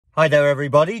Hi there,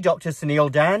 everybody. Dr.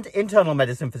 Suneel Dhand, internal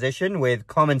medicine physician with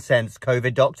Common Sense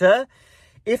COVID Doctor.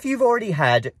 If you've already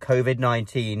had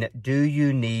COVID-19, do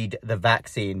you need the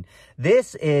vaccine?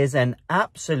 This is an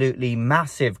absolutely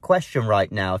massive question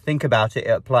right now. Think about it.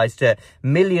 It applies to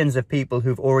millions of people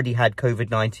who've already had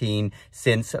COVID-19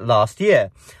 since last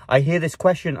year. I hear this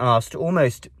question asked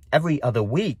almost every other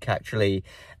week, actually.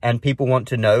 And people want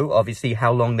to know, obviously,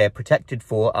 how long they're protected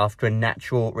for after a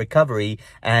natural recovery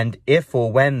and if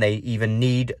or when they even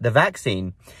need the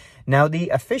vaccine. Now, the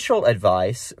official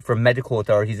advice from medical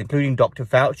authorities, including Dr.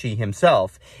 Fauci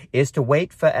himself, is to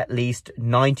wait for at least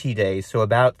 90 days, so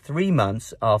about 3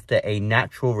 months after a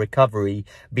natural recovery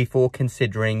before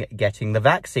considering getting the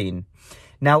vaccine.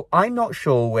 Now, I'm not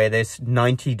sure where this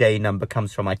 90-day number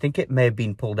comes from. I think it may have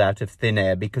been pulled out of thin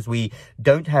air because we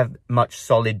don't have much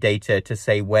solid data to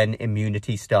say when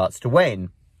immunity starts to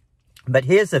wane. But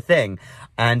here's the thing,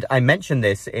 and I mentioned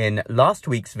this in last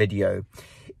week's video.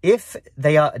 If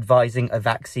they are advising a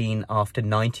vaccine after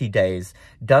 90 days,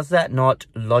 does that not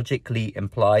logically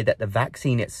imply that the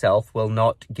vaccine itself will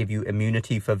not give you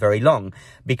immunity for very long?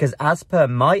 Because as per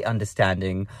my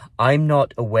understanding, I'm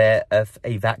not aware of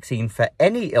a vaccine for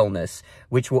any illness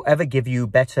which will ever give you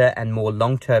better and more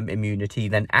long-term immunity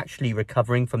than actually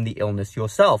recovering from the illness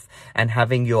yourself and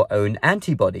having your own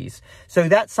antibodies. So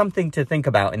that's something to think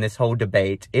about in this whole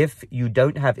debate. If you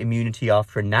don't have immunity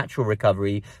after a natural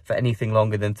recovery for anything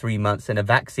longer than 3 months, and a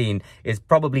vaccine is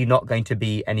probably not going to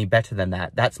be any better than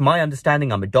that. That's my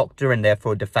understanding. I'm a doctor and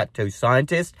therefore a de facto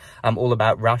scientist. I'm all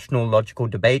about rational, logical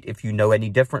debate. If you know any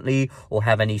differently or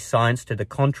have any science to the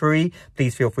contrary,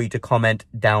 please feel free to comment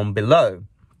down below.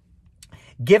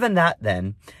 Given that,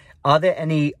 then, are there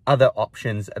any other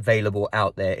options available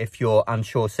out there if you're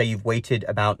unsure? Say you've waited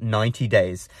about 90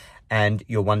 days and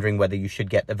you're wondering whether you should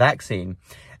get the vaccine.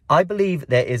 I believe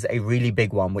there is a really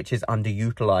big one which is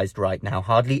underutilized right now.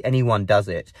 Hardly anyone does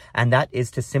it. And that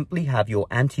is to simply have your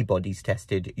antibodies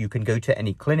tested. You can go to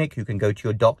any clinic, you can go to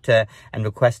your doctor and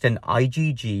request an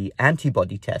IgG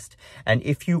antibody test. And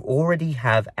if you already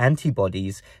have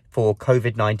antibodies for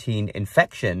COVID-19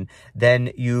 infection,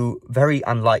 then you very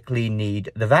unlikely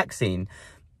need the vaccine.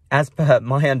 As per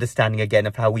my understanding, again,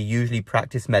 of how we usually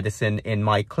practice medicine in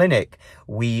my clinic,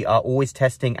 we are always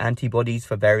testing antibodies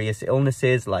for various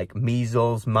illnesses like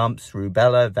measles, mumps,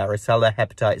 rubella, varicella,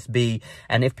 hepatitis B.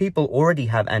 And if people already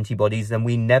have antibodies, then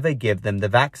we never give them the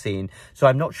vaccine. So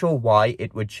I'm not sure why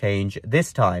it would change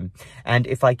this time. And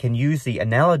if I can use the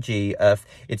analogy of,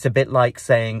 it's a bit like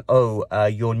saying,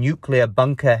 your nuclear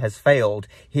bunker has failed,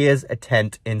 here's a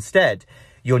tent instead.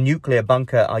 Your nuclear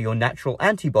bunker are your natural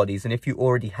antibodies, and if you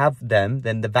already have them,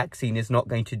 then the vaccine is not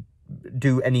going to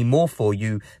do any more for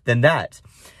you than that.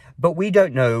 But we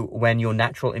don't know when your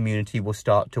natural immunity will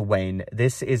start to wane.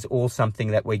 This is all something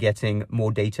that we're getting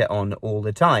more data on all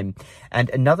the time.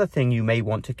 And another thing you may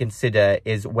want to consider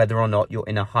is whether or not you're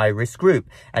in a high-risk group.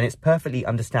 And it's perfectly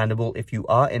understandable if you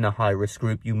are in a high-risk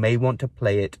group, you may want to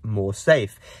play it more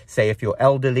safe. Say if you're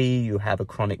elderly, you have a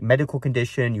chronic medical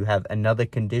condition, you have another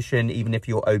condition, even if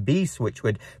you're obese, which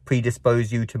would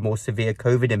predispose you to more severe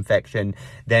COVID infection,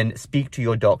 then speak to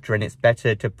your doctor, and it's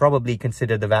better to probably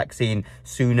consider the vaccine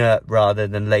sooner rather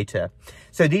than later.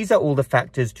 So these are all the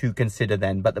factors to consider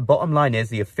then. But the bottom line is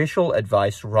the official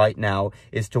advice right now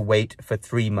is to wait for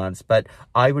 3 months. But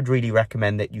I would really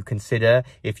recommend that you consider,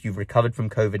 if you've recovered from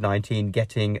COVID-19,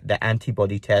 getting the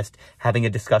antibody test, having a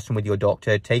discussion with your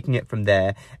doctor, taking it from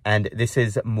there. And this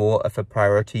is more of a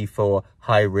priority for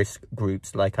high-risk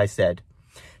groups, like I said.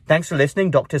 Thanks for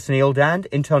listening. Dr. Suneel Dhand,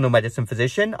 internal medicine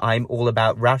physician. I'm all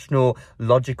about rational,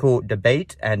 logical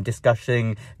debate and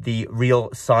discussing the real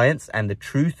science and the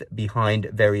truth behind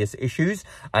various issues.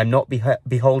 I'm not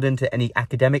beholden to any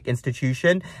academic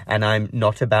institution, and I'm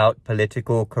not about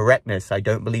political correctness. I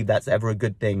don't believe that's ever a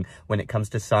good thing when it comes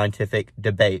to scientific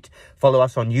debate. Follow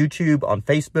us on YouTube, on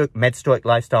Facebook, MedStoic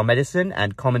Lifestyle Medicine,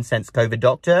 and Common Sense COVID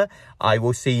Doctor. I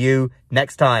will see you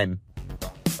next time.